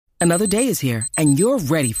Another day is here, and you're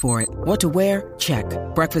ready for it. What to wear? Check.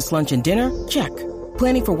 Breakfast, lunch, and dinner? Check.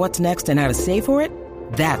 Planning for what's next and how to save for it?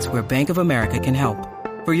 That's where Bank of America can help.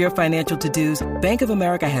 For your financial to-dos, Bank of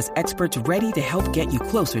America has experts ready to help get you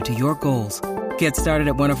closer to your goals. Get started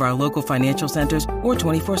at one of our local financial centers or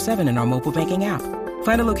 24/7 in our mobile banking app.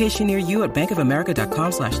 Find a location near you at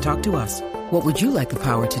bankofamerica.com/talktous. What would you like the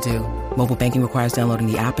power to do? Mobile banking requires downloading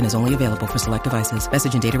the app and is only available for select devices.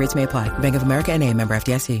 Message and data rates may apply. Bank of America N.A., member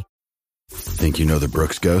FDIC. Think you know the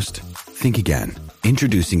Brooks Ghost? Think again.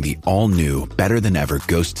 Introducing the all-new, better-than-ever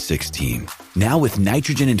Ghost 16. Now with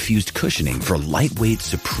nitrogen-infused cushioning for lightweight,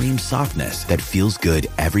 supreme softness that feels good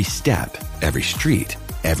every step, every street,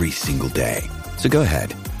 every single day. So go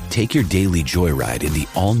ahead, take your daily joyride in the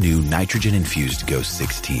all-new nitrogen-infused Ghost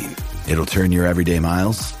 16. It'll turn your everyday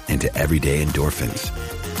miles into everyday endorphins.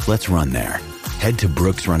 Let's run there. Head to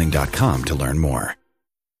brooksrunning.com to learn more.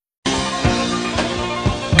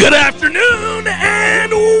 Good afternoon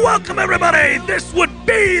and welcome, everybody. This would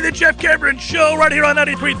be the Jeff Cameron Show right here on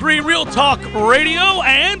 93.3 Real Talk Radio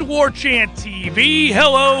and War Chant TV.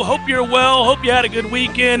 Hello, hope you're well. Hope you had a good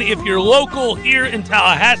weekend. If you're local here in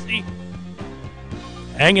Tallahassee,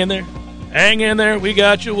 hang in there. Hang in there. We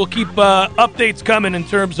got you. We'll keep updates coming in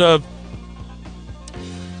terms of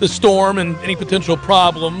the storm and any potential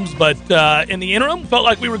problems. But in the interim, felt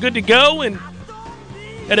like we were good to go and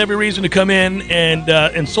had every reason to come in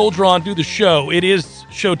and soldier on, do the show. It is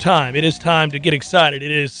show time. It is time to get excited.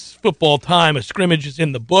 It is football time. A scrimmage is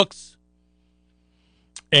in the books.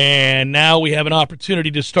 And now we have an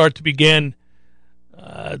opportunity to start to begin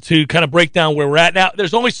to kind of break down where we're at. Now,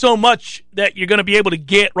 there's only so much that you're going to be able to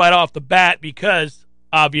get right off the bat because,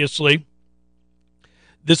 obviously,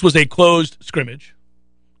 this was a closed scrimmage.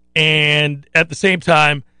 And at the same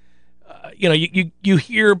time, you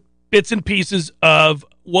hear bits and pieces of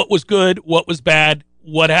what was good, what was bad,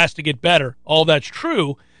 what has to get better. All that's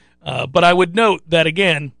true. But I would note that,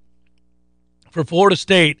 again, for Florida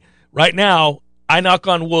State, right now, I knock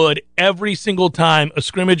on wood every single time a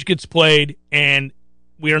scrimmage gets played and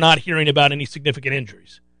we are not hearing about any significant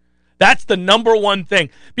injuries. That's the number one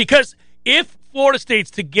thing. Because if Florida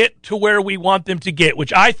State's to get to where we want them to get,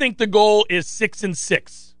 which I think the goal is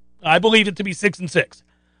 6-6, I believe it to be 6-6.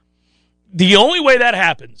 The only way that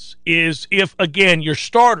happens is if, again, your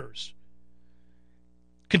starters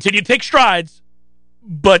continue to take strides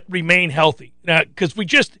but remain healthy. Now, because we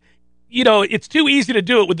just, it's too easy to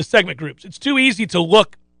do it with the segment groups. It's too easy to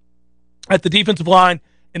look at the defensive line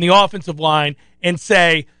and the offensive line and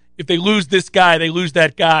say, if they lose this guy, they lose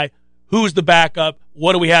that guy, who's the backup,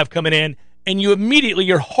 what do we have coming in? And you immediately,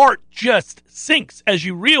 your heart just sinks as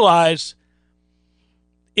you realize,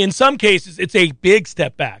 in some cases, it's a big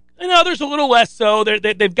step back. In others, a little less so.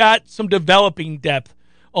 They've got some developing depth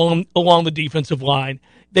along the defensive line.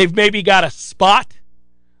 They've maybe got a spot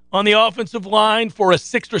on the offensive line for a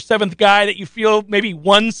sixth or seventh guy that you feel maybe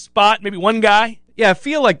one spot, maybe one guy. Yeah, I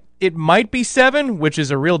feel like it might be 7, which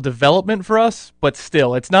is a real development for us, but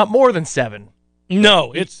still, it's not more than 7.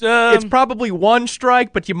 No, it's probably 1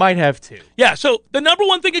 strike, but you might have 2. Yeah, so the number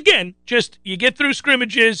one thing, again, just you get through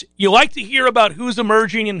scrimmages, you like to hear about who's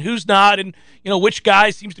emerging and who's not, and which guy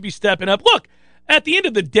seems to be stepping up. Look, at the end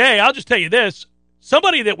of the day, I'll just tell you this,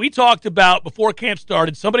 somebody that we talked about before camp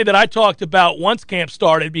started, somebody that I talked about once camp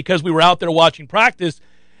started because we were out there watching practice,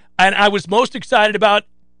 and I was most excited about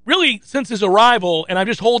really since his arrival, and I'm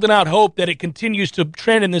just holding out hope that it continues to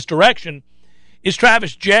trend in this direction, is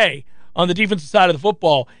Travis Jay. On the defensive side of the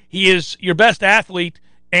football, he is your best athlete,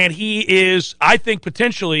 and he is, I think,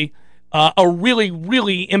 potentially a really,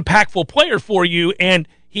 really impactful player for you, and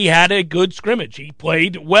he had a good scrimmage. He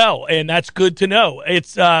played well, and that's good to know.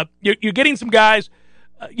 It's you're getting some guys,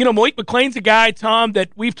 Malik McClain's a guy, Tom, that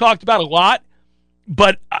we've talked about a lot,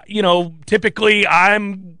 but, typically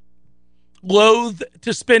I'm loath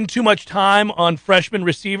to spend too much time on freshman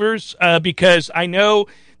receivers because I know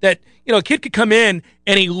that, a kid could come in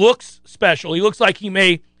and he looks special. He looks like he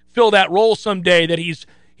may fill that role someday, that he's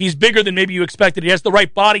bigger than maybe you expected. He has the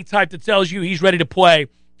right body type that tells you he's ready to play,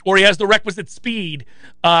 or he has the requisite speed.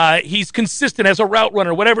 He's consistent as a route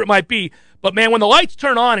runner, whatever it might be. But, man, when the lights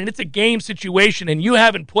turn on and it's a game situation and you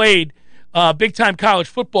haven't played big-time college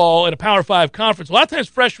football in a Power 5 conference, a lot of times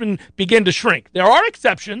freshmen begin to shrink. There are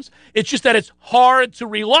exceptions. It's just that it's hard to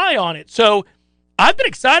rely on it. So I've been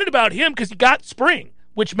excited about him because he got spring,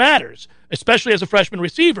 which matters, especially as a freshman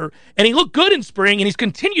receiver. And he looked good in spring, and he's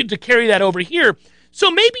continued to carry that over here.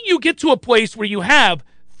 So maybe you get to a place where you have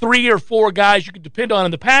 3 or 4 guys you can depend on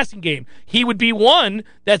in the passing game. He would be one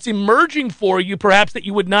that's emerging for you, perhaps, that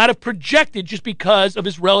you would not have projected just because of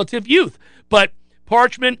his relative youth. But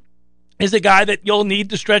Parchment is a guy that you'll need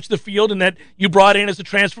to stretch the field and that you brought in as a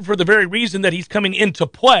transfer for the very reason that he's coming into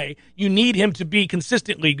play. You need him to be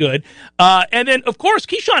consistently good. And then, of course,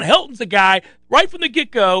 Keyshawn Helton's a guy right from the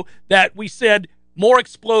get-go that we said more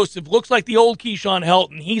explosive, looks like the old Keyshawn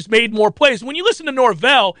Helton. He's made more plays. When you listen to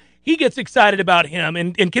Norvell, he gets excited about him,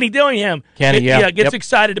 and Kenny Dillingham gets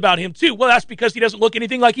excited about him too. Well, that's because he doesn't look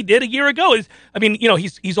anything like he did a year ago.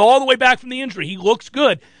 He's all the way back from the injury. He looks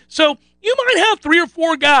good. So you might have 3 or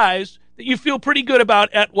 4 guys that you feel pretty good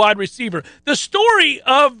about at wide receiver. The story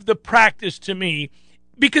of the practice to me,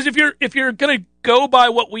 because if you're going to go by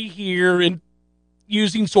what we hear and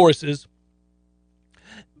using sources,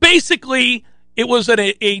 basically it was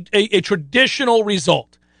a traditional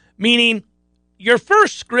result, meaning your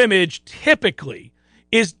first scrimmage typically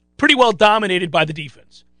is pretty well dominated by the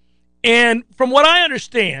defense. And from what I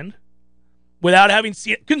understand, without having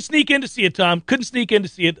seen it, couldn't sneak in to see it, Tom. Couldn't sneak in to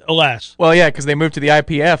see it, alas. Well, yeah, because they moved to the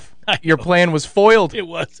IPF. Your plan was foiled. It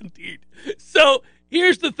was indeed. So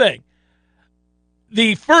here's the thing.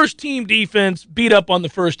 The first-team defense beat up on the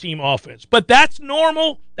first-team offense. But that's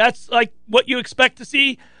normal. That's like what you expect to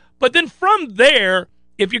see. But then from there,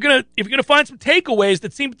 if you're gonna find some takeaways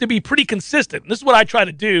that seem to be pretty consistent, and this is what I try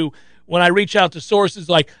to do when I reach out to sources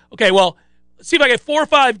like, okay, well, let's see if I get 4 or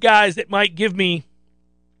 5 guys that might give me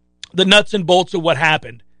the nuts and bolts of what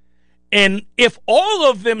happened. And if all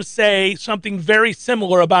of them say something very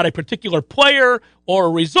similar about a particular player or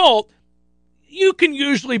a result, you can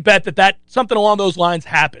usually bet that something along those lines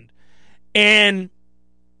happened. And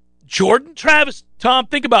Jordan Travis, Tom,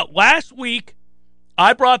 think about last week,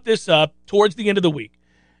 I brought this up towards the end of the week.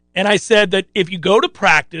 And I said that if you go to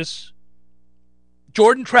practice,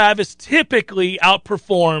 Jordan Travis typically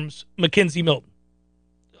outperforms Mackenzie Milton.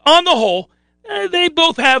 On the whole, they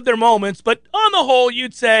both have their moments, but on the whole,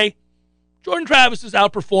 you'd say Jordan Travis is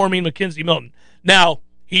outperforming Mackenzie Milton. Now,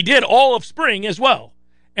 he did all of spring as well.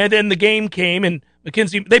 And then the game came, and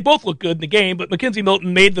they both looked good in the game, but Mackenzie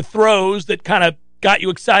Milton made the throws that kind of got you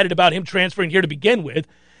excited about him transferring here to begin with.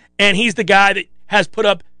 And he's the guy that has put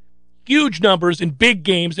up huge numbers in big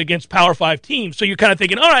games against Power 5 teams. So you're kind of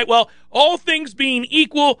thinking, all right, well, all things being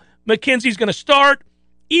equal, Mackenzie's going to start.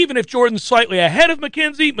 Even if Jordan's slightly ahead of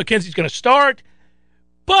Mackenzie, Mackenzie's going to start.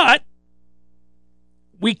 But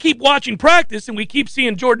we keep watching practice, and we keep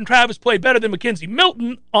seeing Jordan Travis play better than Mackenzie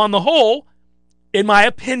Milton on the whole. In my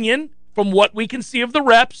opinion, from what we can see of the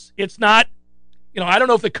reps, it's not, I don't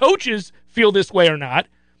know if the coaches feel this way or not.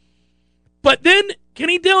 But then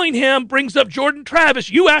Kenny Dillingham brings up Jordan Travis.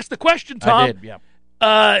 You asked the question, Tom. I did,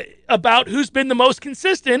 yeah. About who's been the most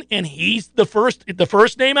consistent, and he's the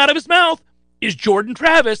first name out of his mouth is Jordan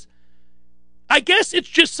Travis. I guess it's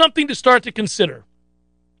just something to start to consider.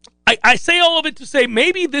 I say all of it to say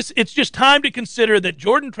maybe it's just time to consider that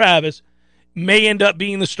Jordan Travis may end up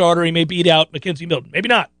being the starter. He may beat out Mackenzie Milton. Maybe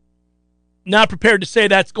not. Not prepared to say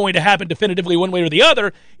that's going to happen definitively one way or the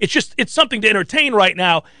other. It's something to entertain right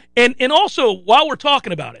now. And also, while we're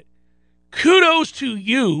talking about it, kudos to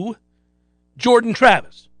you, Jordan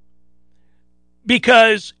Travis,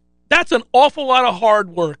 because that's an awful lot of hard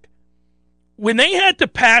work. When they had to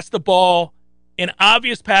pass the ball in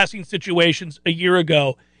obvious passing situations a year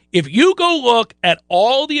ago, if you go look at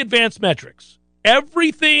all the advanced metrics,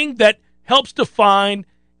 everything that helps define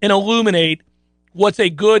and illuminate what's a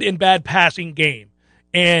good and bad passing game,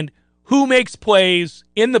 and who makes plays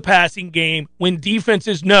in the passing game when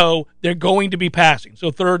defenses know they're going to be passing.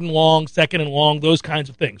 So 3rd and long, 2nd and long, those kinds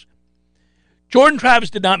of things. Jordan Travis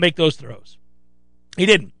did not make those throws. He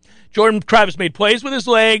didn't. Jordan Travis made plays with his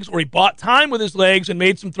legs, or he bought time with his legs and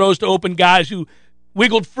made some throws to open guys who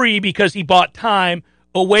wiggled free because he bought time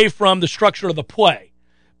away from the structure of the play.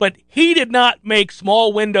 But he did not make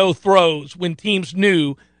small window throws when teams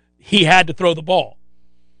knew he had to throw the ball.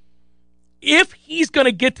 If he's going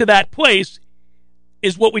to get to that place,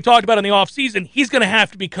 is what we talked about in the offseason, he's going to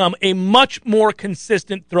have to become a much more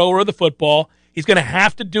consistent thrower of the football. He's going to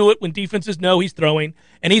have to do it when defenses know he's throwing,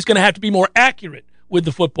 and he's going to have to be more accurate with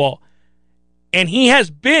the football. And he has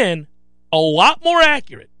been a lot more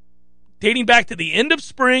accurate dating back to the end of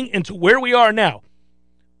spring and to where we are now.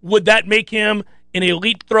 Would that make him an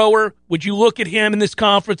elite thrower? Would you look at him in this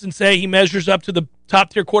conference and say he measures up to the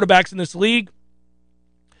top-tier quarterbacks in this league?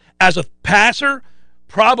 As a passer,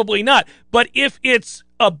 probably not. But if it's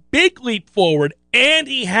a big leap forward and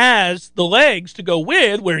he has the legs to go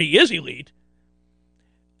with where he is elite,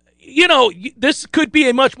 this could be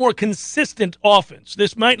a much more consistent offense.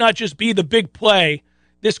 This might not just be the big play.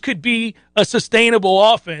 This could be a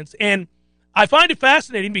sustainable offense. And I find it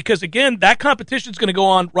fascinating because, again, that competition is going to go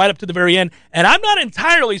on right up to the very end. And I'm not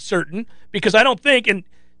entirely certain because I don't think, and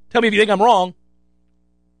tell me if you think I'm wrong,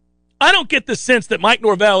 I don't get the sense that Mike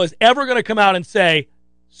Norvell is ever going to come out and say,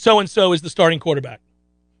 so-and-so is the starting quarterback.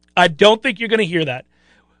 I don't think you're going to hear that.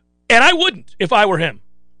 And I wouldn't if I were him.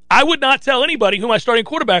 I would not tell anybody who my starting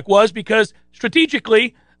quarterback was because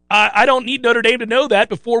strategically, I don't need Notre Dame to know that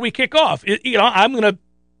before we kick off. I'm going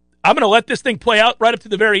to let this thing play out right up to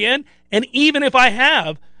the very end. And even if I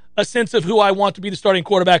have a sense of who I want to be the starting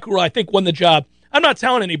quarterback, who I think won the job, I'm not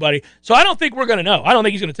telling anybody. So I don't think we're going to know. I don't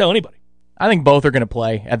think he's going to tell anybody. I think both are going to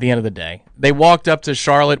play at the end of the day. They walked up to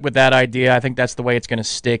Charlotte with that idea. I think that's the way it's going to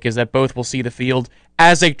stick, is that both will see the field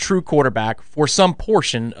as a true quarterback for some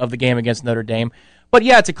portion of the game against Notre Dame. But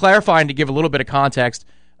yeah, to clarify and to give a little bit of context,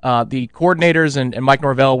 the coordinators and Mike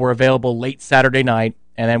Norvell were available late Saturday night.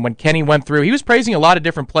 And then when Kenny went through, he was praising a lot of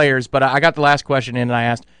different players, but I got the last question in and I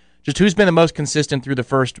asked just who's been the most consistent through the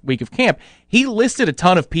first week of camp. He listed a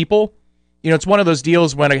ton of people. It's one of those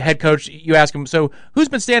deals when a head coach, you ask him, so who's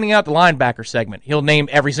been standing out the linebacker segment? He'll name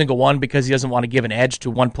every single one because he doesn't want to give an edge to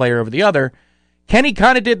one player over the other. Kenny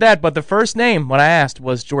kind of did that, but the first name, when I asked,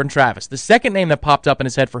 was Jordan Travis. The second name that popped up in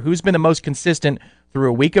his head for who's been the most consistent through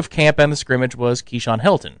a week of camp and the scrimmage was Keyshawn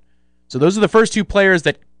Hilton. So those are the first two players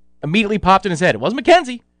that immediately popped in his head. It wasn't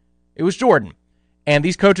McKenzie. It was Jordan. And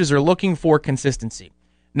these coaches are looking for consistency.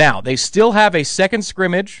 Now, they still have a second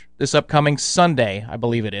scrimmage this upcoming Sunday, I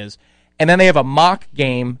believe it is, and then they have a mock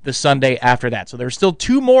game the Sunday after that. So there's still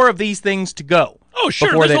two more of these things to go. Oh,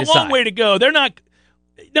 sure. There's a long way to go.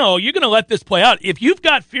 You're going to let this play out. If you've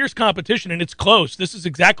got fierce competition and it's close, this is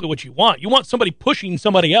exactly what you want. You want somebody pushing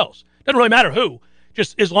somebody else. Doesn't really matter who.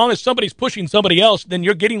 Just as long as somebody's pushing somebody else, then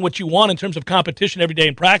you're getting what you want in terms of competition every day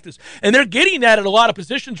in practice. And they're getting that at a lot of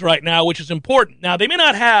positions right now, which is important. Now, they may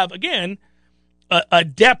not have, again, a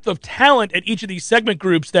depth of talent at each of these segment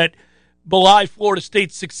groups that belie Florida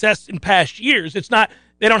State's success in past years.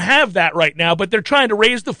 They don't have that right now, but they're trying to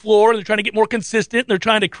raise the floor, and they're trying to get more consistent, and they're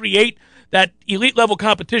trying to create that elite-level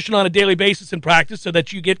competition on a daily basis in practice so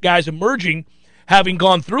that you get guys emerging having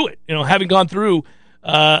gone through it, having gone through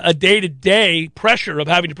a day-to-day pressure of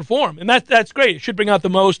having to perform. And that's great. It should bring out the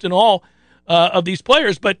most in all of these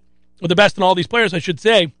players, or the best in all these players, I should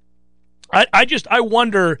say. I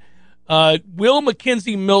wonder, will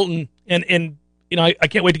Mackenzie Milton, and I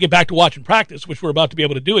can't wait to get back to watching practice, which we're about to be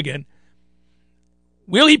able to do again.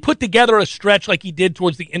 Will he put together a stretch like he did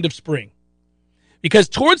towards the end of spring? Because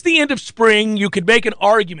towards the end of spring, you could make an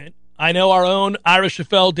argument. I know our own Ira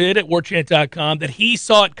Schafel did at warchant.com that he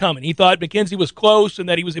saw it coming. He thought McKenzie was close and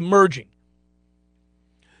that he was emerging.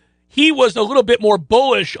 He was a little bit more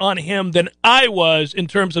bullish on him than I was in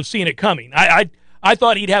terms of seeing it coming. I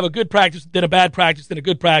thought he'd have a good practice, then a bad practice, then a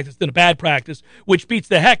good practice, then a bad practice, which beats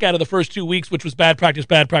the heck out of the first 2 weeks, which was bad practice,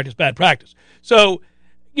 bad practice, bad practice. So,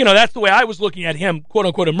 that's the way I was looking at him,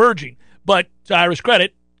 quote-unquote, emerging. But to Ira's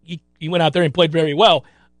credit, he went out there and played very well.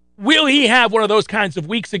 Will he have one of those kinds of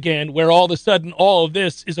weeks again where all of a sudden all of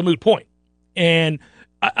this is a moot point? And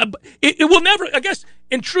it will never, I guess,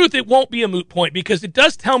 in truth, it won't be a moot point because it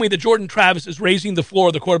does tell me that Jordan Travis is raising the floor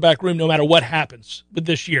of the quarterback room no matter what happens with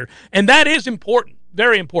this year. And that is important,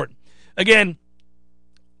 very important. Again,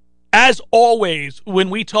 as always, when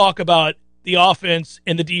we talk about the offense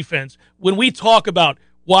and the defense, when we talk about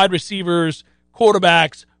wide receivers,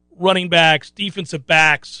 quarterbacks, running backs, defensive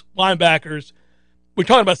backs, linebackers, we're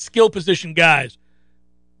talking about skill position guys.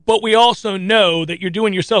 But we also know that you're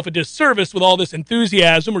doing yourself a disservice with all this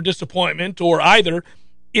enthusiasm or disappointment or either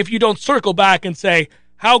if you don't circle back and say,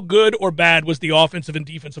 how good or bad was the offensive and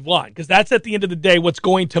defensive line? Because that's at the end of the day what's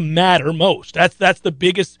going to matter most. That's the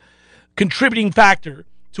biggest contributing factor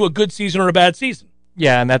to a good season or a bad season.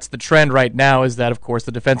 Yeah, and that's the trend right now is that, of course,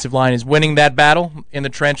 the defensive line is winning that battle in the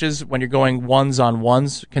trenches when you're going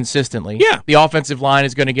ones-on-ones consistently. Yeah. The offensive line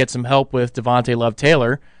is going to get some help with Devontae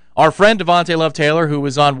Love-Taylor. Our friend Devontae Love-Taylor, who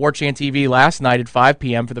was on Warchant TV last night at 5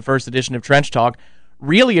 p.m. for the first edition of Trench Talk,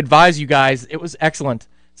 really advised you guys. It was excellent.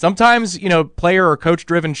 Sometimes, player or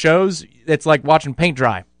coach-driven shows, it's like watching paint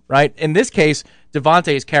dry, right? In this case,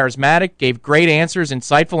 Devontae is charismatic, gave great answers,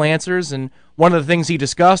 insightful answers, and one of the things he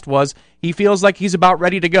discussed was he feels like he's about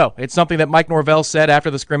ready to go. It's something that Mike Norvell said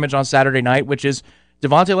after the scrimmage on Saturday night, which is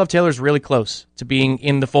Devontae Love-Taylor is really close to being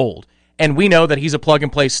in the fold. And we know that he's a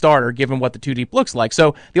plug-and-play starter given what the two deep looks like.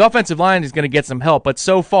 So the offensive line is going to get some help, but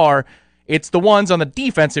so far it's the ones on the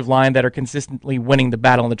defensive line that are consistently winning the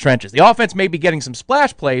battle in the trenches. The offense may be getting some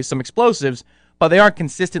splash plays, some explosives, but they aren't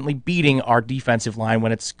consistently beating our defensive line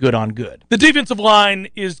when it's good on good. The defensive line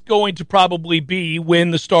is going to probably be, when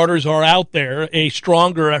the starters are out there, a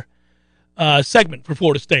stronger segment for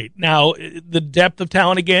Florida State. Now, the depth of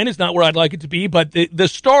talent, again, is not where I'd like it to be, but the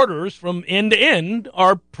starters from end to end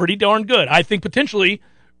are pretty darn good. I think potentially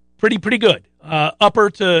pretty good. Upper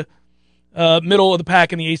to middle of the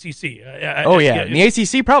pack in the ACC. In the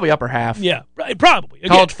ACC, probably upper half. Yeah, probably. Again,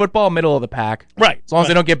 college football, middle of the pack. Right. As long as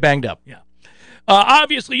they don't get banged up. Yeah.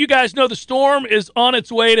 Obviously, you guys know the Storm is on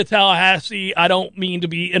its way to Tallahassee. I don't mean to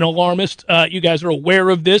be an alarmist. You guys are aware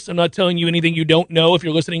of this. I'm not telling you anything you don't know. If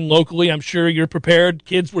you're listening locally, I'm sure you're prepared.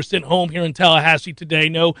 Kids were sent home here in Tallahassee today.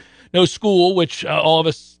 No school, which all of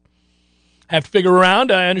us have to figure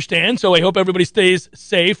around. I understand. So I hope everybody stays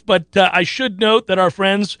safe. But I should note that our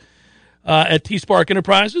friends at T-Spark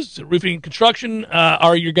Enterprises, Roofing and Construction,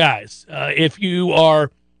 are your guys. If you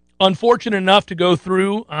are unfortunate enough to go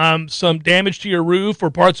through some damage to your roof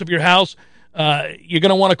or parts of your house, you're going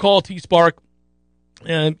to want to call T-Spark.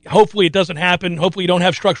 And hopefully it doesn't happen. Hopefully you don't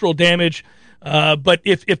have structural damage. But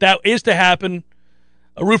if that is to happen,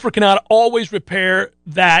 a roofer cannot always repair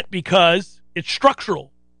that because it's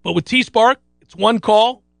structural. But with T-Spark, it's one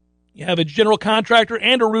call. You have a general contractor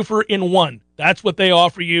and a roofer in one. That's what they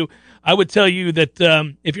offer you. I would tell you that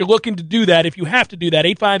if you're looking to do that, if you have to do that,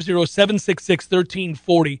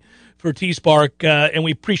 850-766-1340 for T-Spark, and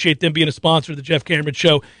we appreciate them being a sponsor of the Jeff Cameron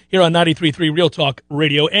Show here on 93.3 Real Talk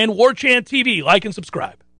Radio and War Chant TV. Like and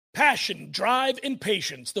subscribe. Passion, drive, and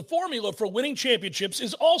patience. The formula for winning championships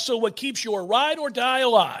is also what keeps your ride or die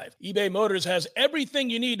alive. eBay Motors has everything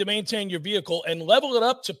you need to maintain your vehicle and level it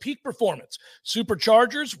up to peak performance.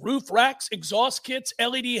 Superchargers, roof racks, exhaust kits,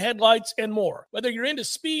 LED headlights, and more. Whether you're into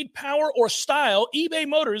speed, power, or style, eBay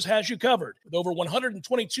Motors has you covered. With over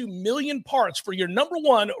 122 million parts for your number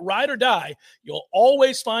one ride or die, you'll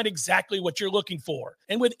always find exactly what you're looking for.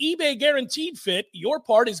 And with eBay Guaranteed Fit, your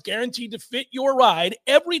part is guaranteed to fit your ride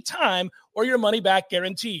every time or your money back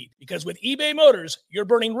guaranteed. Because with eBay Motors, you're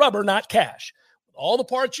burning rubber, not cash. With all the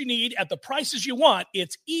parts you need at the prices you want,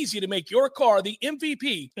 it's easy to make your car the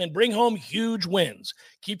MVP and bring home huge wins.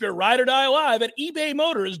 Keep your ride or die alive at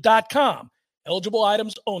ebaymotors.com. Eligible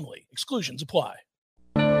items only. Exclusions apply.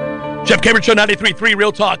 Jeff Cameron Show, 93.3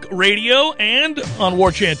 Real Talk Radio and on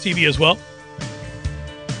War Chant TV as well.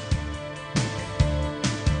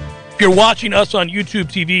 If you're watching us on YouTube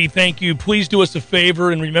TV, thank you. Please do us a favor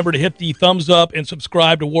and remember to hit the thumbs up and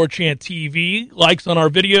subscribe to War Chant TV. Likes on our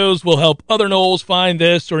videos will help other Noles find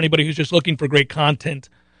this or anybody who's just looking for great content.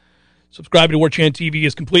 Subscribing to War Chant TV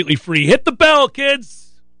is completely free. Hit the bell,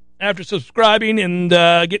 kids, after subscribing and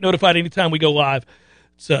get notified anytime we go live.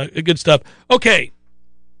 It's good stuff. Okay.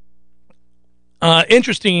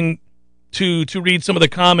 Interesting to read some of the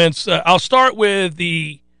comments. I'll start with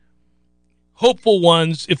the hopeful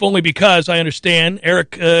ones, if only because I understand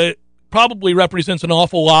Eric probably represents an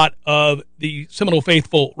awful lot of the Seminole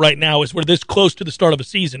faithful right now as we're this close to the start of a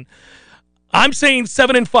season. I'm saying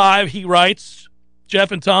 7-5, he writes,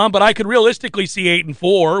 Jeff and Tom, but I could realistically see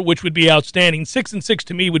 8-4, which would be outstanding. 6-6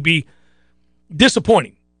 to me would be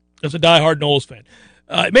disappointing as a diehard Noles fan.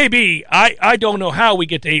 It may be. I don't know how we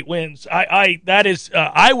get to 8 wins. I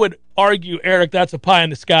would argue, Eric, that's a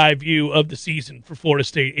pie-in-the-sky view of the season for Florida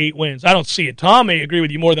State, 8 wins. I don't see it. Tom may agree with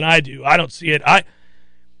you more than I do. I don't see it. I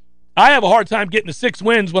have a hard time getting to 6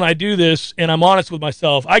 wins when I do this, and I'm honest with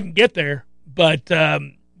myself. I can get there, but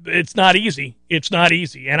it's not easy. It's not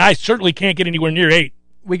easy, and I certainly can't get anywhere near 8.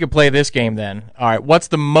 We could play this game then. All right, what's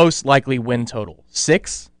the most likely win total?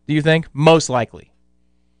 6, do you think? Most likely.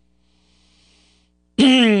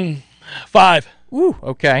 5. Ooh,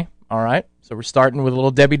 okay. All right. So we're starting with a little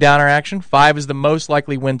Debbie Downer action. 5 is the most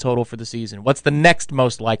likely win total for the season. What's the next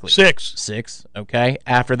most likely? 6. 6, okay.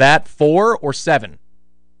 After that, 4 or 7?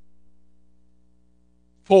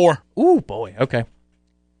 4. Ooh, boy, okay.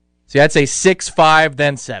 See, I'd say 6, 5,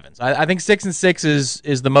 then 7. So I think 6-6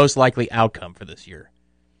 is the most likely outcome for this year.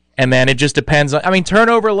 And then it just depends on,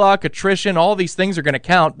 turnover luck, attrition, all these things are going to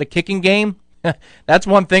count. The kicking game, that's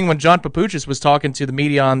one thing when John Papuchis was talking to the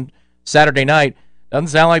media on Saturday night. Doesn't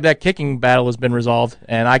sound like that kicking battle has been resolved,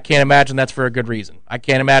 and I can't imagine that's for a good reason. I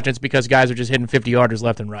can't imagine it's because guys are just hitting 50-yarders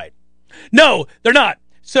left and right. No, they're not.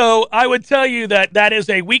 So I would tell you that is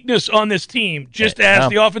a weakness on this team, just as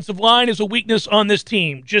the offensive line is a weakness on this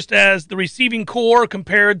team, just as the receiving core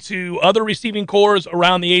compared to other receiving cores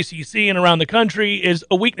around the ACC and around the country is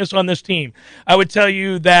a weakness on this team. I would tell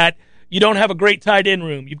you that you don't have a great tight end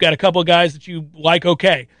room. You've got a couple of guys that you like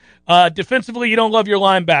okay. Defensively, you don't love your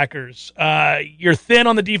linebackers. You're thin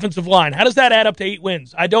on the defensive line. How does that add up to 8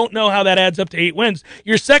 wins? I don't know how that adds up to 8 wins.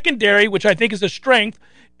 Your secondary, which I think is a strength,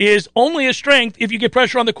 is only a strength if you get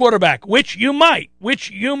pressure on the quarterback, which you might.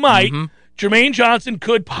 Mm-hmm. Jermaine Johnson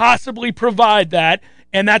could possibly provide that,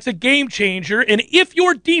 and that's a game changer. And if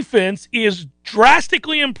your defense is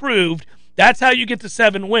drastically improved, that's how you get to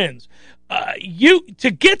 7 wins.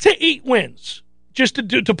 To get to 8 wins, just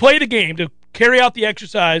to play the game, to carry out the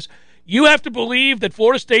exercise, You have to believe that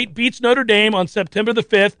Florida State beats Notre Dame on September the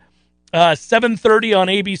 5th, 7:30 on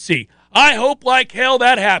ABC. I hope like hell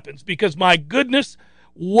that happens because, my goodness,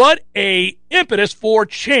 what a impetus for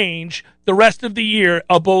change the rest of the year.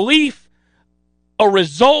 A belief, a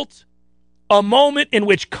result, a moment in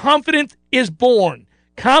which confidence is born.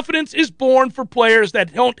 Confidence is born for players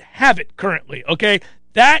that don't have it currently, okay?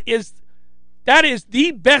 That is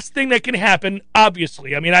the best thing that can happen,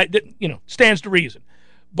 obviously. I mean, stands to reason.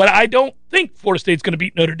 But I don't think Florida State's going to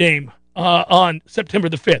beat Notre Dame on September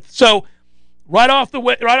the 5th. So right off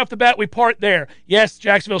the bat, we part there. Yes,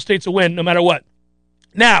 Jacksonville State's a win no matter what.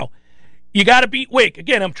 Now, you got to beat Wake.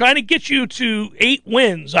 Again, I'm trying to get you to 8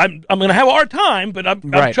 wins. I'm going to have a hard time, but I'm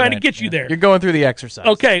trying to get you there. You're going through the exercise.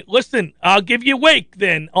 Okay, listen, I'll give you Wake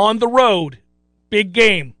then on the road. Big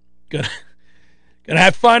game. Gonna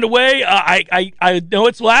have to find a way. I know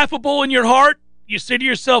it's laughable in your heart. You say to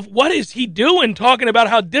yourself, what is he doing talking about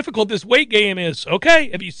how difficult this Wake game is? Okay,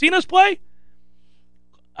 have you seen us play?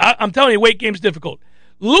 I'm telling you, Wake game's difficult.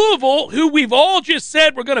 Louisville, who we've all just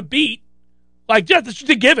said we're going to beat, like, just it's just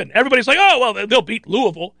a given. Everybody's like, oh, well, they'll beat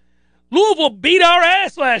Louisville. Louisville beat our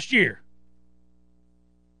ass last year.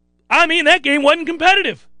 I mean, that game wasn't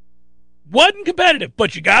competitive.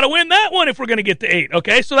 But you got to win that one if we're going to get to 8,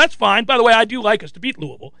 okay? So that's fine. By the way, I do like us to beat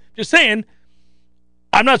Louisville. Just saying,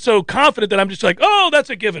 I'm not so confident that I'm just like, oh, that's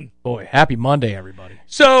a given. Boy, happy Monday, everybody.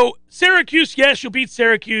 So Syracuse, yes, you'll beat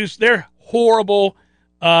Syracuse. They're horrible.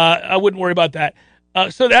 I wouldn't worry about that.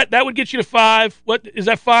 So that would get you to 5. What is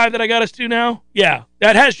that 5 that I got us to now? Yeah,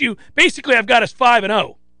 that has you. Basically, I've got us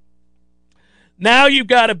 5-0. Now you've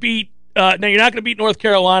got to beat. Now you're not going to beat North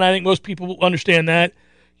Carolina. I think most people will understand that.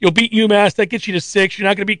 You'll beat UMass. That gets you to 6. You're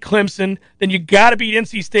not going to beat Clemson. Then you got to beat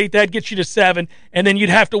NC State. That gets you to 7. And then you'd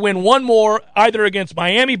have to win one more, either against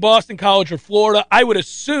Miami, Boston College, or Florida. I would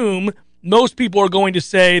assume most people are going to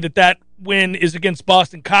say that win is against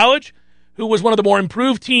Boston College, who was one of the more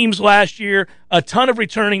improved teams last year, a ton of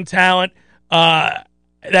returning talent.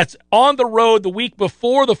 That's on the road the week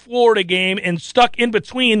before the Florida game and stuck in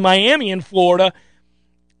between Miami and Florida.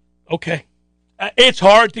 Okay. It's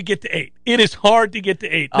hard to get to 8. It is hard to get to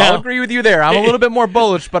 8. I'll agree with you there. I'm a little bit more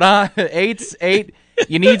bullish, but 8's 8.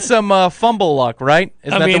 You need some fumble luck, right?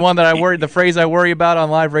 Isn't that the one that the phrase I worry about on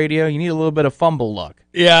live radio? You need a little bit of fumble luck.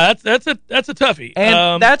 Yeah, that's a toughie.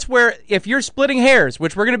 And that's where, if you're splitting hairs,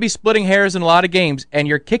 which we're going to be splitting hairs in a lot of games, and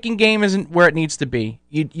your kicking game isn't where it needs to be,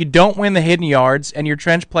 you don't win the hidden yards, and your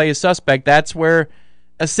trench play is suspect, that's where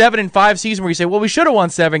a 7-5 season where you say, well, we should have won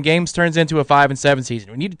 7 games turns into a 5-7 season.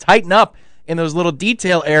 We need to tighten up in those little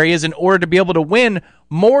detail areas in order to be able to win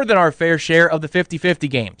more than our fair share of the 50-50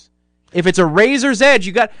 games. If it's a razor's edge,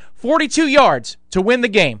 you got 42 yards to win the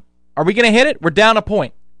game. Are we going to hit it? We're down a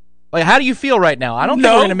point. Like, how do you feel right now? I don't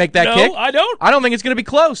think we're going to make that kick. I don't. I don't think it's going to be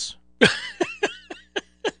close.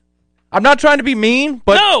 I'm not trying to be mean,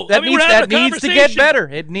 but that needs to get better.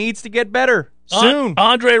 It needs to get better soon.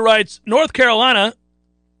 Andre writes, North Carolina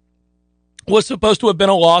was supposed to have been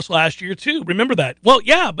a loss last year, too. Remember that. Well,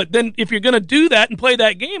 yeah, but then if you're going to do that and play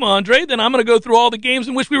that game, Andre, then I'm going to go through all the games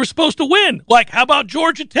in which we were supposed to win. Like, how about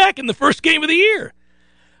Georgia Tech in the first game of the year?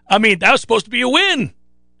 I mean, that was supposed to be a win.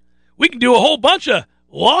 We can do a whole bunch of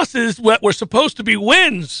losses that were supposed to be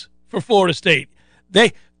wins for Florida State.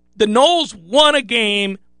 The Noles won a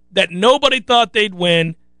game that nobody thought they'd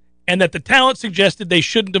win and that the talent suggested they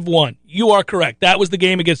shouldn't have won. You are correct. That was the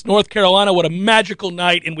game against North Carolina. What a magical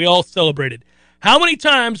night, and we all celebrated. How many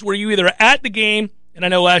times were you either at the game, and I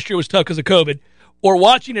know last year was tough because of COVID, or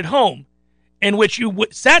watching at home, in which you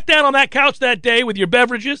sat down on that couch that day with your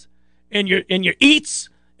beverages and your eats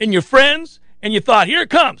and your friends, and you thought, here it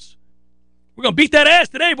comes. We're going to beat that ass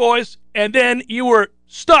today, boys. And then you were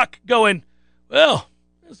stuck going, well,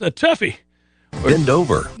 it's a toughie. Bend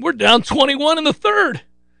over. We're down 21 in the third.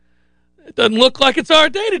 It doesn't look like it's our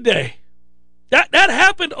day today. That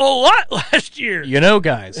happened a lot last year. You know,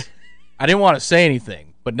 guys, I didn't want to say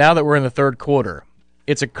anything, but now that we're in the third quarter,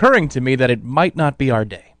 it's occurring to me that it might not be our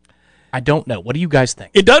day. I don't know. What do you guys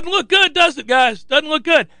think? It doesn't look good, does it, guys? Doesn't look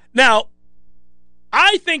good. Now,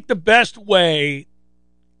 I think the best way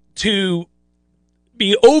to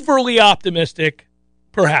be overly optimistic,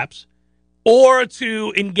 perhaps, or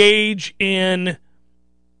to engage in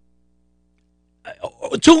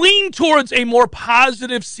to lean towards a more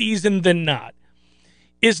positive season than not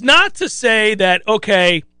is not to say that,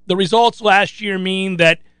 okay, the results last year mean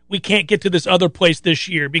that we can't get to this other place this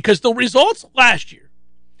year, because the results last year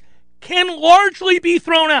can largely be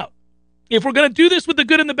thrown out. If we're going to do this with the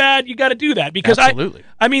good and the bad, you got to do that. Because absolutely.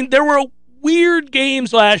 I mean, there were weird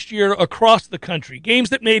games last year across the country, games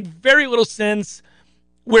that made very little sense,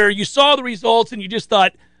 where you saw the results and you just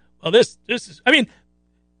thought, well, this is, I mean,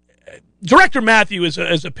 Director Matthew is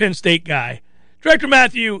a Penn State guy. Director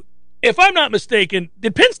Matthew, if I'm not mistaken,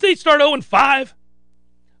 did Penn State start 0-5?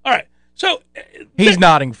 All right. So he's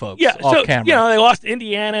nodding, folks, yeah, off so, camera. They lost to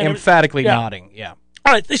Indiana. Emphatically nodding, yeah.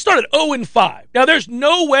 All right, they started 0-5. Now, there's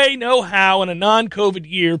no way, no how in a non-COVID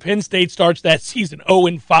year Penn State starts that season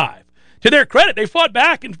 0-5. To their credit, they fought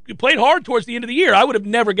back and played hard towards the end of the year. I would have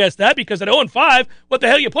never guessed that because at 0-5, what the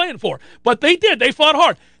hell are you playing for? But they did. They fought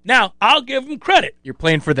hard. Now, I'll give them credit. You're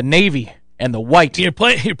playing for the Navy and the white. You're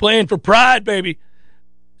playing for pride, baby.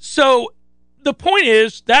 So the point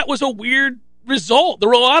is that was a weird result. There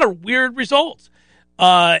were a lot of weird results.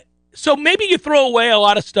 So maybe you throw away a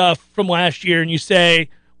lot of stuff from last year and you say,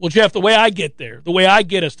 well, Jeff, the way I get there, the way I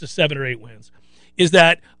get us to 7 or 8 wins is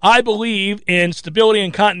that I believe in stability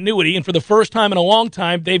and continuity, and for the first time in a long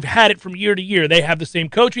time, they've had it from year to year. They have the same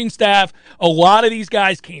coaching staff. A lot of these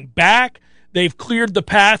guys came back. They've cleared the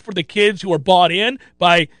path for the kids who are bought in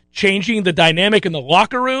by changing the dynamic in the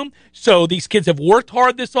locker room. So these kids have worked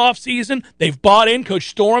hard this offseason. They've bought in. Coach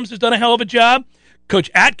Storms has done a hell of a job.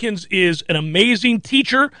 Coach Atkins is an amazing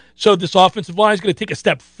teacher, so this offensive line is going to take a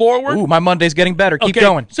step forward. Ooh, my Monday's getting better. Keep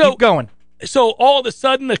going. Keep going. So all of a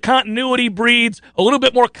sudden, the continuity breeds a little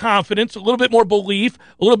bit more confidence, a little bit more belief,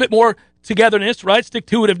 a little bit more togetherness, right?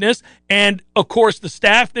 Stick-to-itiveness. And, of course, the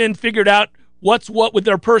staff then figured out what's what with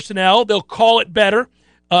their personnel. They'll call it better.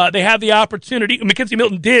 They have the opportunity. Mackenzie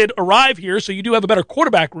Milton did arrive here, so you do have a better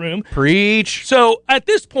quarterback room. Preach. So at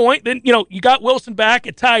this point, then you got Wilson back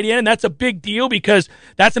at tight end. That's a big deal because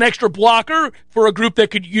that's an extra blocker for a group that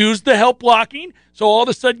could use the help blocking. So all of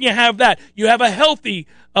a sudden you have that. You have a healthy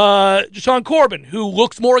Jashawn Corbin, who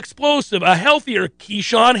looks more explosive. A healthier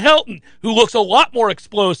Keyshawn Helton, who looks a lot more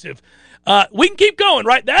explosive. We can keep going,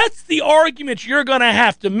 right? That's the argument you're going to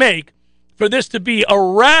have to make for this to be a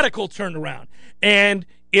radical turnaround. And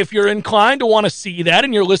if you're inclined to want to see that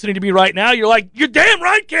and you're listening to me right now, you're like, you're damn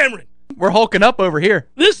right, Cameron. We're hulking up over here.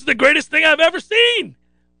 This is the greatest thing I've ever seen.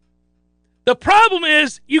 The problem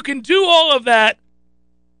is you can do all of that,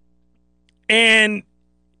 and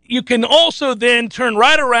you can also then turn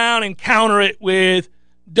right around and counter it with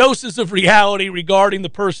doses of reality regarding the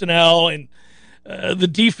personnel and the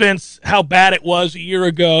defense, how bad it was a year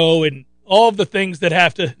ago, and all of the things that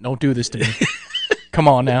have to... Don't do this to me. Come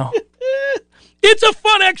on now. It's a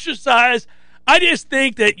fun exercise. I just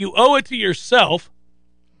think that you owe it to yourself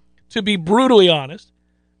to be brutally honest.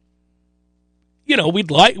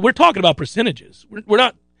 We're talking about percentages.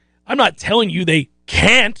 I'm not telling you they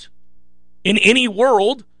can't in any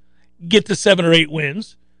world get to 7 or 8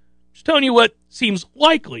 wins. Just telling you what seems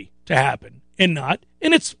likely to happen and not.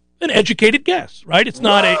 And it's an educated guess, right? It's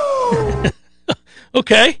not a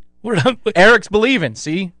okay. Eric's believing.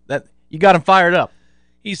 See that you got him fired up.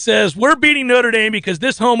 He says, we're beating Notre Dame because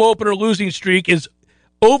this home opener losing streak is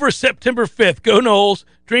over September 5th. Go Noles.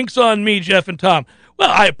 Drinks on me, Jeff and Tom.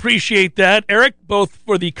 Well, I appreciate that, Eric, both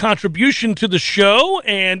for the contribution to the show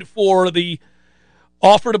and for the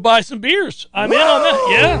offer to buy some beers. I'm in on that.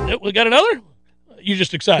 Yeah, we got another? You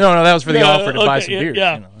just excited. No, that was for the offer to buy some beers.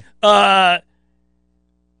 Yeah.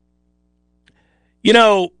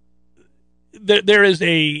 There is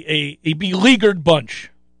a beleaguered bunch.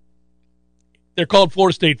 They're called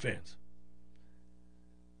Florida State fans.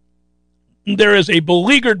 There is a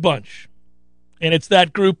beleaguered bunch, and it's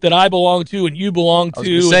that group that I belong to and you belong to. I was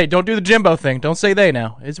going to say, don't do the Jimbo thing. Don't say they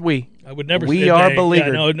now. It's we. I would never say we are they.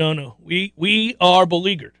 beleaguered. Yeah, no. We are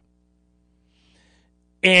beleaguered.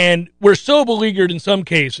 And we're so beleaguered in some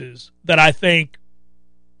cases that I think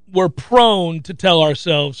we're prone to tell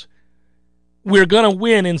ourselves we're going to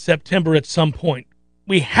win in September at some point.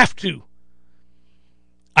 We have to.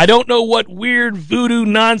 I don't know what weird voodoo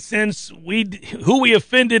nonsense who we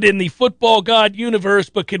offended in the football god universe,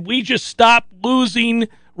 but could we just stop losing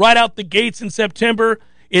right out the gates in September?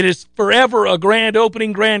 It is forever a grand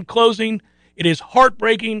opening, grand closing. It is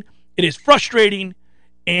heartbreaking. It is frustrating,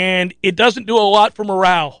 and it doesn't do a lot for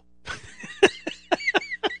morale.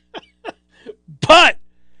 But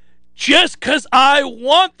just because I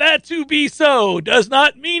want that to be so does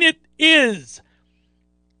not mean it is.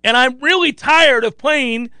 And I'm really tired of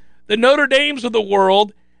playing the Notre Dames of the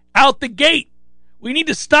world out the gate. We need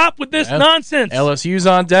to stop with this nonsense. LSU's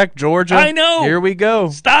on deck, Georgia. I know. Here we go.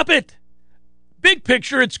 Stop it. Big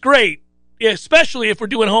picture, it's great, especially if we're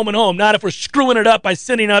doing home and home, not if we're screwing it up by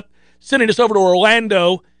sending us over to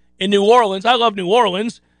Orlando in New Orleans. I love New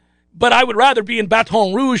Orleans, but I would rather be in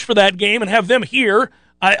Baton Rouge for that game and have them here.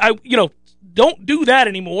 Don't do that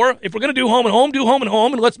anymore. If we're going to do home and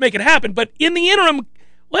home, and let's make it happen. But in the interim,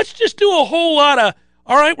 let's just do a whole lot of,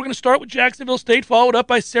 all right, we're going to start with Jacksonville State, followed up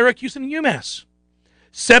by Syracuse and UMass.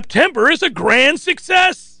 September is a grand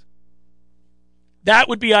success. That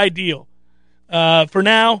would be ideal. For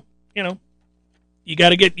now, you got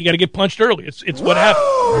to get punched early. It's what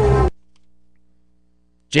happened.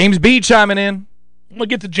 James B chiming in. We'll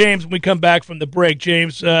get to James when we come back from the break.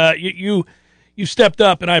 James, you stepped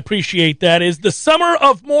up, and I appreciate that. Is the summer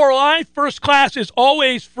of more life. First class is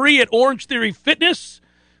always free at Orange Theory Fitness.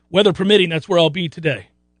 Weather permitting, that's where I'll be today,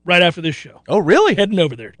 right after this show. Oh, really? Heading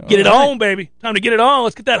over there. Get it on, baby. Time to get it on.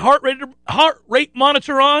 Let's get that heart rate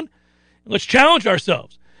monitor on. Let's challenge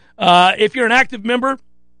ourselves. If you're an active member,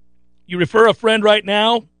 you refer a friend right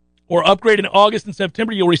now, or upgrade in August and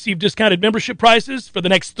September, you'll receive discounted membership prices for the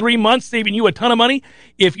next 3 months, saving you a ton of money.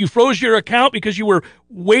 If you froze your account because you were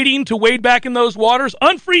waiting to wade back in those waters,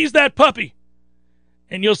 unfreeze that puppy,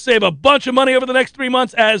 and you'll save a bunch of money over the next 3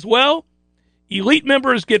 months as well. Elite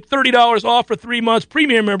members get $30 off for 3 months.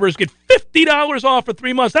 Premium members get $50 off for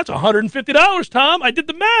 3 months. That's $150, Tom. I did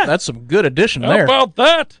the math. That's some good addition there. How about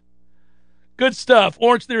that? Good stuff.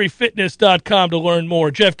 OrangeTheoryFitness.com to learn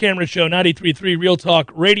more. Jeff Cameron Show, 93.3 Real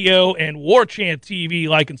Talk Radio and War Chant TV.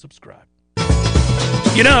 Like and subscribe.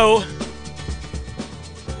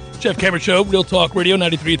 Jeff Cameron Show, Real Talk Radio,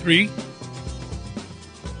 93.3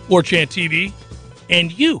 War Chant TV.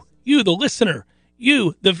 And you, the listener,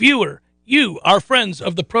 you, the viewer, you, our friends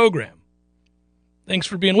of the program. Thanks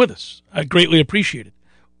for being with us. I greatly appreciate it.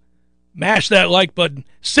 Mash that like button.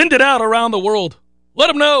 Send it out around the world. Let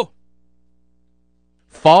them know.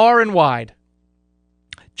 Far and wide.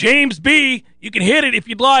 James B., you can hit it if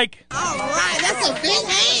you'd like. All right, that's a big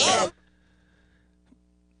hand.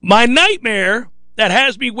 My nightmare that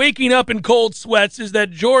has me waking up in cold sweats is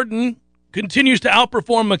that Jordan continues to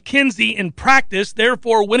outperform McKenzie in practice,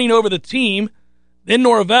 therefore winning over the team. Then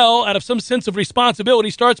Norvell, out of some sense of responsibility,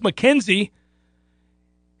 starts McKenzie,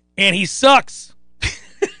 and he sucks.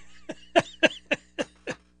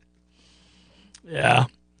 Yeah.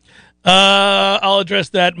 I'll address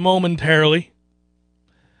that momentarily.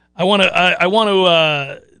 I want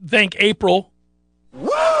to thank April.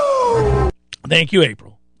 Woo! Thank you,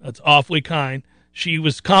 April. That's awfully kind. She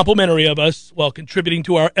was complimentary of us while contributing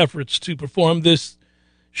to our efforts to perform this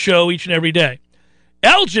show each and every day.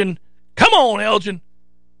 Elgin, come on, Elgin.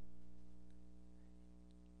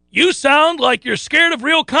 You sound like you're scared of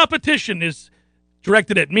real competition is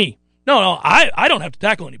directed at me. No, I don't have to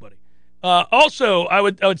tackle anybody. Also, I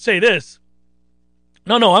would say this.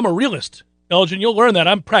 No, I'm a realist, Elgin. You'll learn that.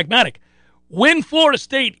 I'm pragmatic. When Florida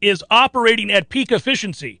State is operating at peak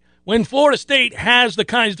efficiency, when Florida State has the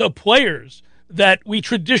kinds of players that we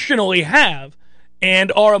traditionally have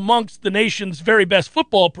and are amongst the nation's very best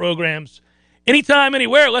football programs, anytime,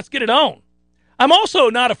 anywhere, let's get it on. I'm also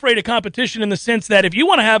not afraid of competition in the sense that if you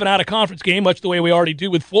want to have an out-of-conference game, much the way we already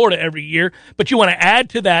do with Florida every year, but you want to add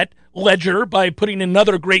to that ledger by putting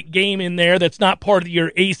another great game in there that's not part of your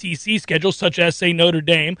ACC schedule, such as, say, Notre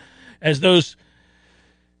Dame, as those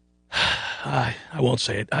I won't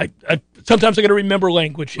say it. I sometimes I got to remember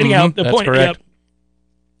language. Anyhow, the that's point. correct. Yeah,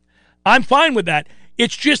 I'm fine with that.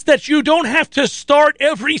 It's just that you don't have to start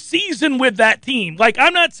every season with that team. Like,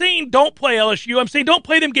 I'm not saying don't play LSU. I'm saying don't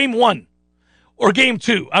play them game 1 or game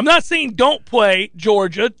 2. I'm not saying don't play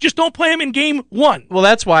Georgia. Just don't play them in game 1. Well,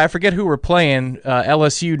 that's why I forget who we're playing.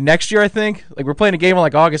 LSU next year, I think. Like, we're playing a game on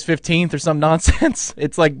like August 15th or some nonsense.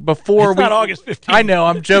 It's like before It's not August 15th. I know,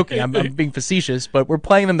 I'm joking. I'm being facetious, but we're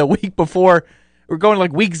playing them the week before. We're going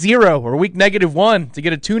like week 0 or week -1 to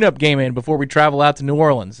get a tune-up game in before we travel out to New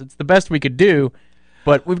Orleans. It's the best we could do,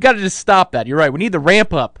 but we've got to just stop that. You're right. We need the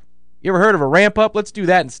ramp up. You ever heard of a ramp up? Let's do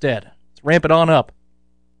that instead. Let's ramp it on up.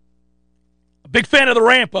 A big fan of the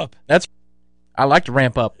ramp up. I like to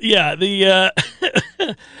ramp up. Yeah, I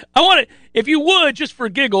want to, if you would, just for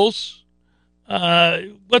giggles,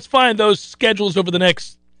 let's find those schedules over the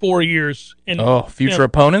next 4 years. And, future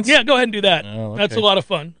opponents? Yeah, go ahead and do that. Oh, okay. That's a lot of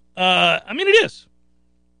fun. I mean, it is.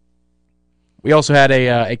 We also had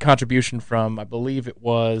a contribution from, I believe it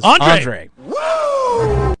was Andre.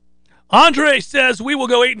 Woo! Andre says, we will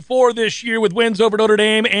go 8-4 this year with wins over Notre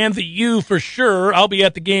Dame and the U for sure. I'll be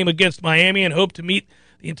at the game against Miami and hope to meet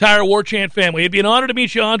the entire War Chant family. It'd be an honor to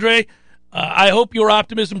meet you, Andre. I hope your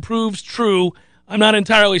optimism proves true. I'm not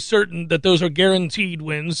entirely certain that those are guaranteed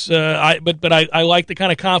wins, but I like the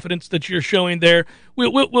kind of confidence that you're showing there.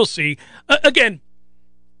 We'll see. Again,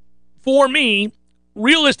 for me,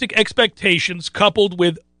 realistic expectations coupled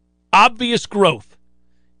with obvious growth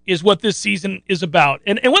is what this season is about.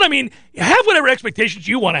 And what I mean, have whatever expectations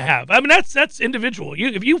you want to have. I mean, that's individual.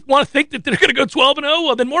 If you want to think that they're going to go 12-0,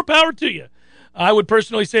 well, then more power to you. I would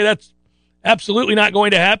personally say that's absolutely not going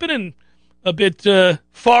to happen and a bit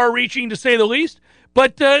far-reaching to say the least.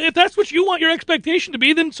 But if that's what you want your expectation to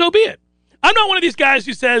be, then so be it. I'm not one of these guys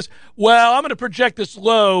who says, well, I'm going to project this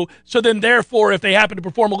low, so then therefore if they happen to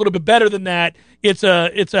perform a little bit better than that, it's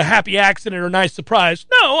a happy accident or a nice surprise.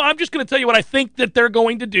 No, I'm just going to tell you what I think that they're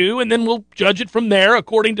going to do, and then we'll judge it from there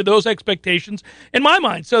according to those expectations in my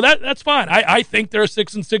mind. So that's fine. I think they're a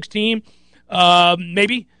 6-6 team.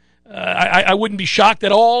 Maybe. I wouldn't be shocked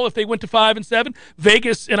at all if they went to 5-7.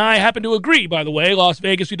 Vegas and I happen to agree, by the way. Las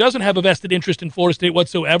Vegas, who doesn't have a vested interest in Florida State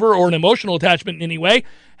whatsoever or an emotional attachment in any way,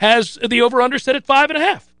 has the over-under set at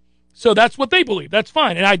 5.5. So that's what they believe. That's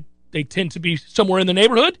fine. And they tend to be somewhere in the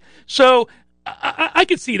neighborhood. So I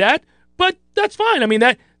could see that, but that's fine. I mean,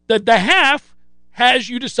 the half has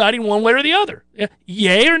you deciding one way or the other.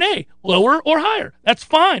 Yay or nay, lower or higher. That's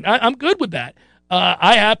fine. I'm good with that.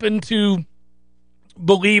 I happen to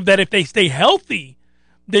believe that if they stay healthy,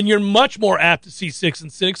 then you're much more apt to see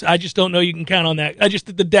 6-6. I just don't know you can count on that. I just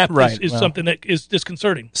think the depth is something that is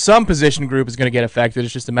disconcerting. Some position group is going to get affected.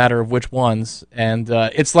 It's just a matter of which ones. And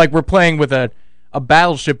it's like we're playing with a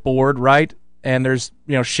battleship board, right? And there's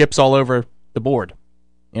ships all over the board.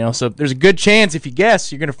 So there's a good chance if you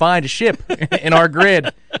guess you're going to find a ship in our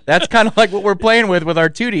grid. That's kind of like what we're playing with our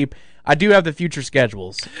 2-deep. I do have the future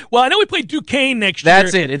schedules. Well, I know we play Duquesne next year.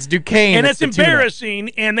 That's it. It's Duquesne. And it's embarrassing,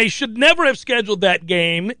 and they should never have scheduled that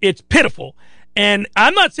game. It's pitiful. And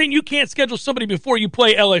I'm not saying you can't schedule somebody before you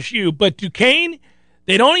play LSU, but Duquesne,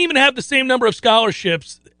 they don't even have the same number of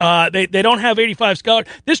scholarships. They don't have 85 scholars.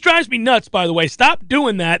 This drives me nuts, by the way. Stop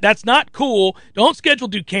doing that. That's not cool. Don't schedule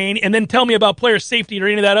Duquesne and then tell me about player safety or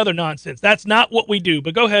any of that other nonsense. That's not what we do.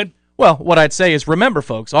 But go ahead. Well, what I'd say is remember,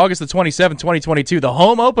 folks, August the 27th, 2022, the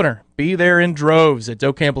home opener. Be there in droves at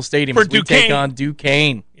Doak Campbell Stadium as we take on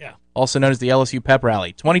Duquesne, also known as the LSU Pep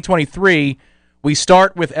Rally. 2023, we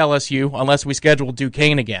start with LSU, unless we schedule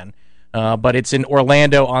Duquesne again. But it's in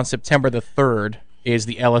Orlando on September the 3rd is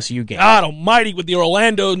the LSU game. God almighty with the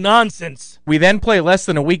Orlando nonsense. We then play less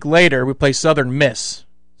than a week later, we play Southern Miss.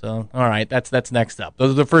 So, all right, that's next up. Those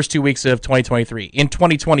are the first 2 weeks of 2023. In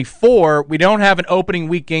 2024, we don't have an opening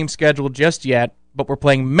week game scheduled just yet, but we're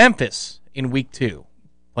playing Memphis in week 2.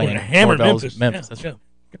 Playing hammer Memphis. That's gonna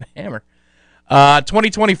hammer.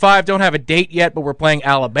 2025, don't have a date yet, but we're playing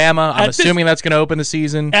Alabama. I'm assuming that's going to open the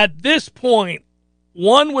season. At this point,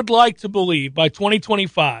 one would like to believe by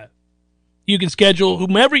 2025, you can schedule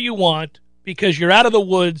whomever you want because you're out of the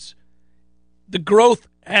woods. The growth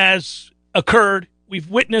has occurred. We've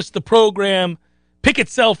witnessed the program pick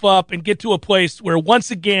itself up and get to a place where,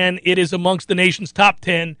 once again, it is amongst the nation's top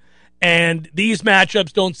 10, and these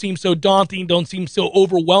matchups don't seem so daunting, don't seem so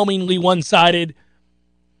overwhelmingly one-sided.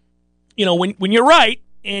 When you're right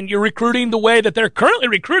and you're recruiting the way that they're currently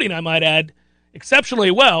recruiting, I might add,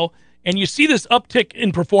 exceptionally well, and you see this uptick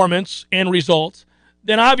in performance and results,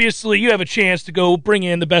 then obviously you have a chance to go bring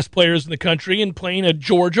in the best players in the country, and playing a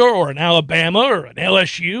Georgia or an Alabama or an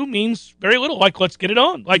LSU means very little. Like, let's get it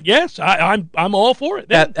on. Like, yes, I'm all for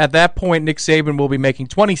it. At that point, Nick Saban will be making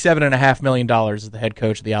 $27.5 million as the head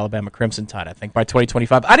coach of the Alabama Crimson Tide, I think, by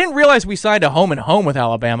 2025. I didn't realize we signed a home-and-home with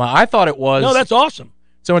Alabama. I thought it was. No, that's awesome.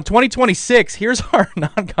 So in 2026, here's our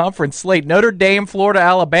non-conference slate. Notre Dame, Florida,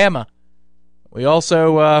 Alabama. We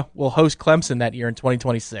also will host Clemson that year in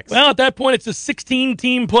 2026. Well, at that point, it's a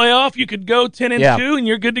 16-team playoff. You could go 10-2, and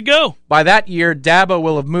you're good to go. By that year, Dabo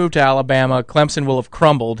will have moved to Alabama. Clemson will have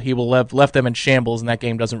crumbled. He will have left them in shambles, and that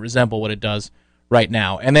game doesn't resemble what it does right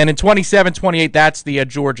now. And then in 27-28, that's the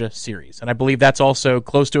Georgia series. And I believe that's also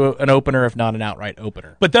close to an opener, if not an outright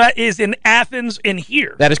opener. But that is in Athens and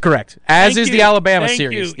here. That is correct. As is the Alabama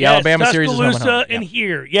series. The Alabama series is home and home. Tuscaloosa and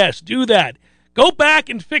here. Yes, do that. Go back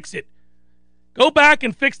and fix it. Go back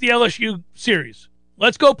and fix the LSU series.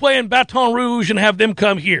 Let's go play in Baton Rouge and have them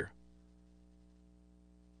come here.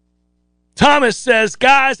 Thomas says,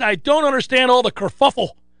 guys, I don't understand all the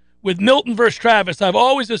kerfuffle with Milton versus Travis. I've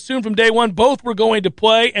always assumed from day one both were going to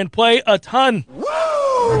play and play a ton. Woo!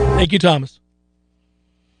 Thank you, Thomas.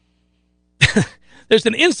 There's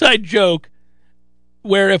an inside joke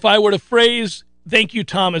where if I were to phrase thank you,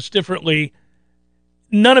 Thomas, differently,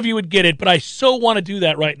 none of you would get it, but I so want to do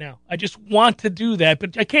that right now. I just want to do that,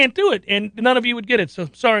 but I can't do it, and none of you would get it, so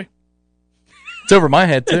sorry. It's over my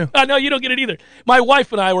head, too. I know, you don't get it either. My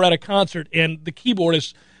wife and I were at a concert, and the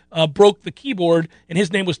keyboardist broke the keyboard, and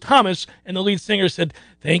his name was Thomas, and the lead singer said,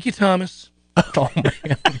 thank you, Thomas. Oh,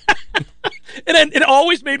 man. And then it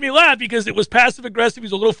always made me laugh because it was passive-aggressive. He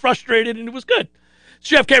was a little frustrated, and it was good. It's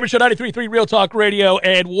Jeff Cameron Show, 93.3 Real Talk Radio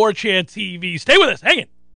and War Chant TV. Stay with us. Hang it.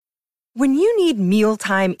 When you need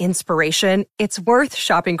mealtime inspiration, it's worth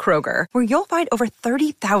shopping Kroger, where you'll find over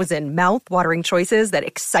 30,000 mouth-watering choices that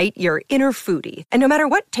excite your inner foodie. And no matter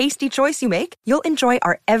what tasty choice you make, you'll enjoy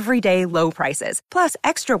our everyday low prices, plus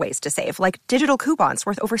extra ways to save, like digital coupons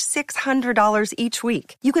worth over $600 each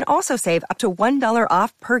week. You can also save up to $1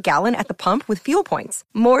 off per gallon at the pump with fuel points.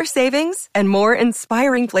 More savings and more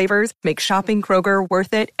inspiring flavors make shopping Kroger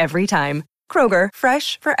worth it every time. Kroger,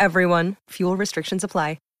 fresh for everyone. Fuel restrictions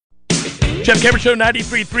apply. Jeff Cameron Show,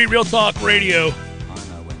 93.3 Real Talk Radio.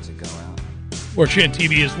 Or Chin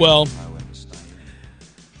TV as well.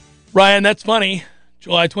 Ryan, that's funny.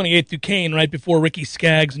 July 28th, Duquesne, right before Ricky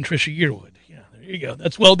Skaggs and Trisha Yearwood. Yeah, there you go.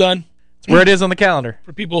 That's well done. It's where it is on the calendar.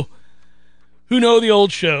 For people who know the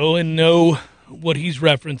old show and know what he's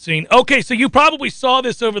referencing. Okay, so you probably saw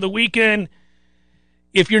this over the weekend.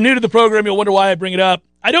 If you're new to the program, you'll wonder why I bring it up.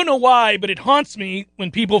 I don't know why, but it haunts me when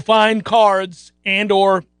people find cards and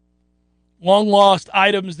or long-lost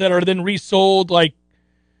items that are then resold, like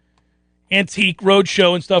Antique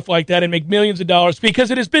Roadshow and stuff like that, and make millions of dollars, because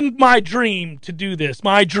it has been my dream to do this,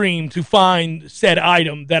 my dream to find said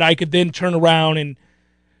item that I could then turn around and,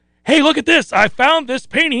 hey, look at this. I found this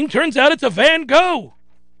painting. Turns out it's a Van Gogh.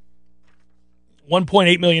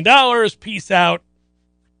 $1.8 million. Peace out.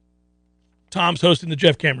 Tom's hosting the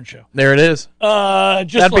Jeff Cameron Show. There it is.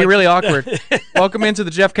 That'd be really awkward. Welcome into the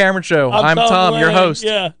Jeff Cameron Show. I'm Tom, your host.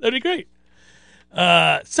 Yeah, that'd be great.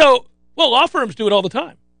 Law firms do it all the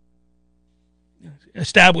time.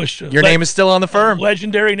 Establish your name is still on the firm.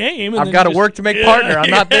 Legendary name. I've got to work to make partner. I'm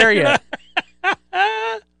not there yet.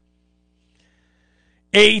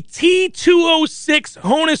 A T206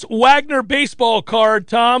 Honus Wagner baseball card,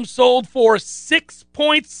 Tom, sold for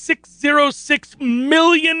 $6.606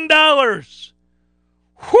 million.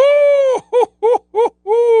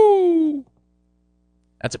 Whoo!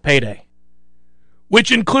 That's a payday.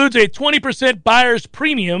 Which includes a 20% buyer's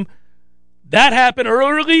premium. That happened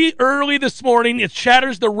early this morning. It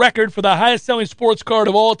shatters the record for the highest-selling sports card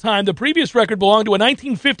of all time. The previous record belonged to a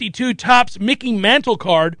 1952 Topps Mickey Mantle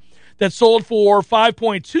card that sold for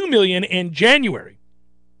 $5.2 million in January.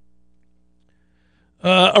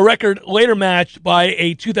 A record later matched by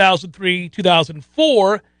a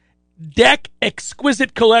 2003-2004 Deck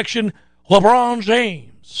Exquisite Collection LeBron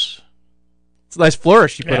James. It's a nice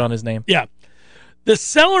flourish you put on his name. Yeah. The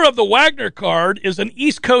seller of the Wagner card is an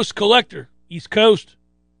East Coast collector. East Coast.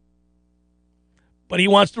 But he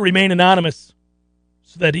wants to remain anonymous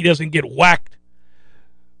so that he doesn't get whacked.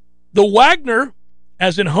 The Wagner,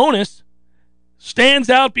 as in Honus, stands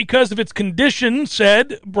out because of its condition,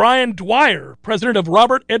 said Brian Dwyer, president of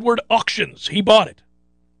Robert Edward Auctions. He bought it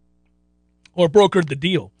or brokered the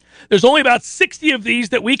deal. There's only about 60 of these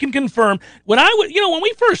that we can confirm. When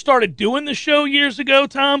we first started doing the show years ago,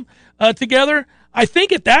 Tom, together, I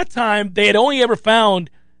think at that time they had only ever found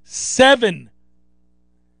 7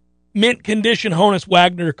 mint condition Honus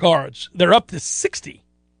Wagner cards. They're up to 60.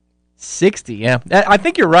 60, yeah. I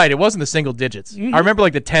think you're right. It wasn't the single digits. Mm-hmm. I remember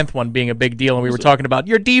like the 10th one being a big deal, and we were talking about,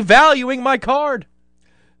 you're devaluing my card.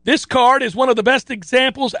 This card is one of the best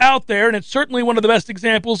examples out there, and it's certainly one of the best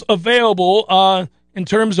examples available in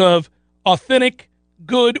terms of authentic,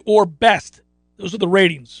 good, or best. Those are the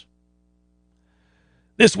ratings.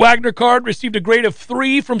 This Wagner card received a grade of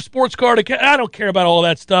 3 from Sports Card Academy. I don't care about all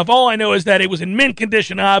that stuff. All I know is that it was in mint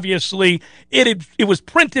condition, obviously. It was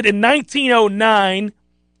printed in 1909.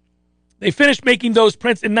 They finished making those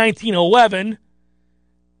prints in 1911.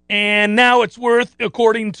 And now it's worth,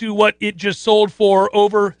 according to what it just sold for,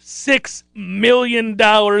 over $6 million.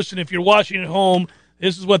 And if you're watching at home,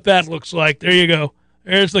 this is what that looks like. There you go.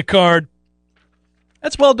 There's the card.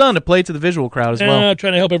 That's well done to play to the visual crowd as well.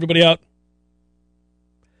 Trying to help everybody out.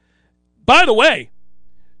 By the way,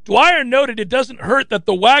 Dwyer noted it doesn't hurt that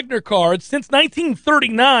the Wagner card, since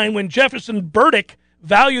 1939, when Jefferson Burdick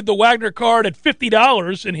valued the Wagner card at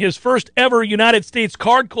 $50 in his first ever United States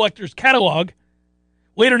card collector's catalog,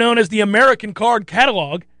 later known as the American Card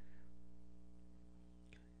Catalog,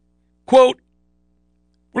 quote,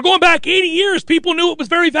 we're going back 80 years. People knew it was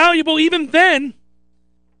very valuable even then.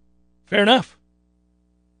 Fair enough.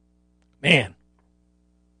 Man.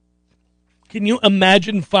 Can you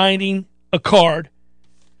imagine finding a card,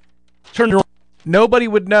 turned around? Nobody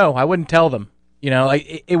would know. I wouldn't tell them.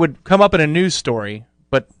 It would come up in a news story,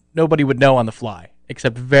 but nobody would know on the fly,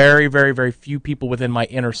 except very, very, very few people within my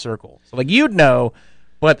inner circle. So, you'd know,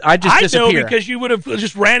 but I'd just disappear. I know because you would have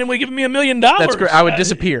just randomly given me $1 million. That's great. I would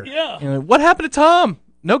disappear. Yeah. What happened to Tom?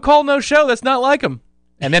 No call, no show. That's not like him.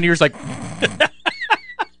 And then you're just like,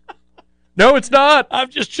 no, it's not. I'm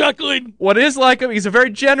just chuckling. What is like him? He's a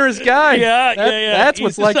very generous guy. Yeah. That's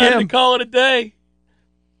what's like him. To call it a day.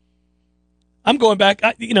 I'm going back.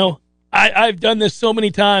 I've done this so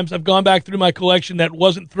many times. I've gone back through my collection that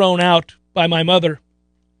wasn't thrown out by my mother.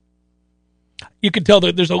 You can tell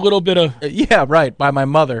that there's a little bit of... Yeah, right, by my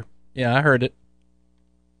mother. Yeah, I heard it.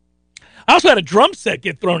 I also had a drum set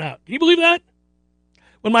get thrown out. Can you believe that?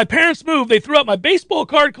 When my parents moved, they threw out my baseball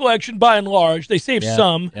card collection by and large. They saved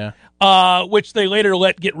some, which they later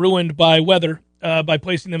let get ruined by weather by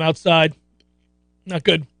placing them outside. Not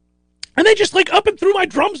good. And they just up and threw my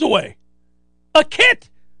drums away. A kit.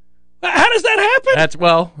 How does that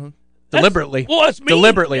happen? Deliberately. That's mean.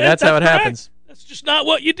 Deliberately. That's how it happens. That's just not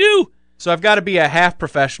what you do. So I've got to be a half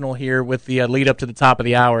professional here with the lead up to the top of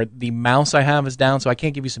the hour. The mouse I have is down, so I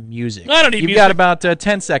can't give you some music. I don't need music. You've got about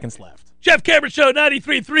 10 seconds left. Jeff Cameron Show,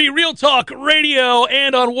 93.3, Real Talk Radio,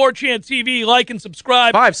 and on War Chant TV. Like and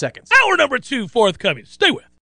subscribe. 5 seconds. Hour number 2 forthcoming. Stay with.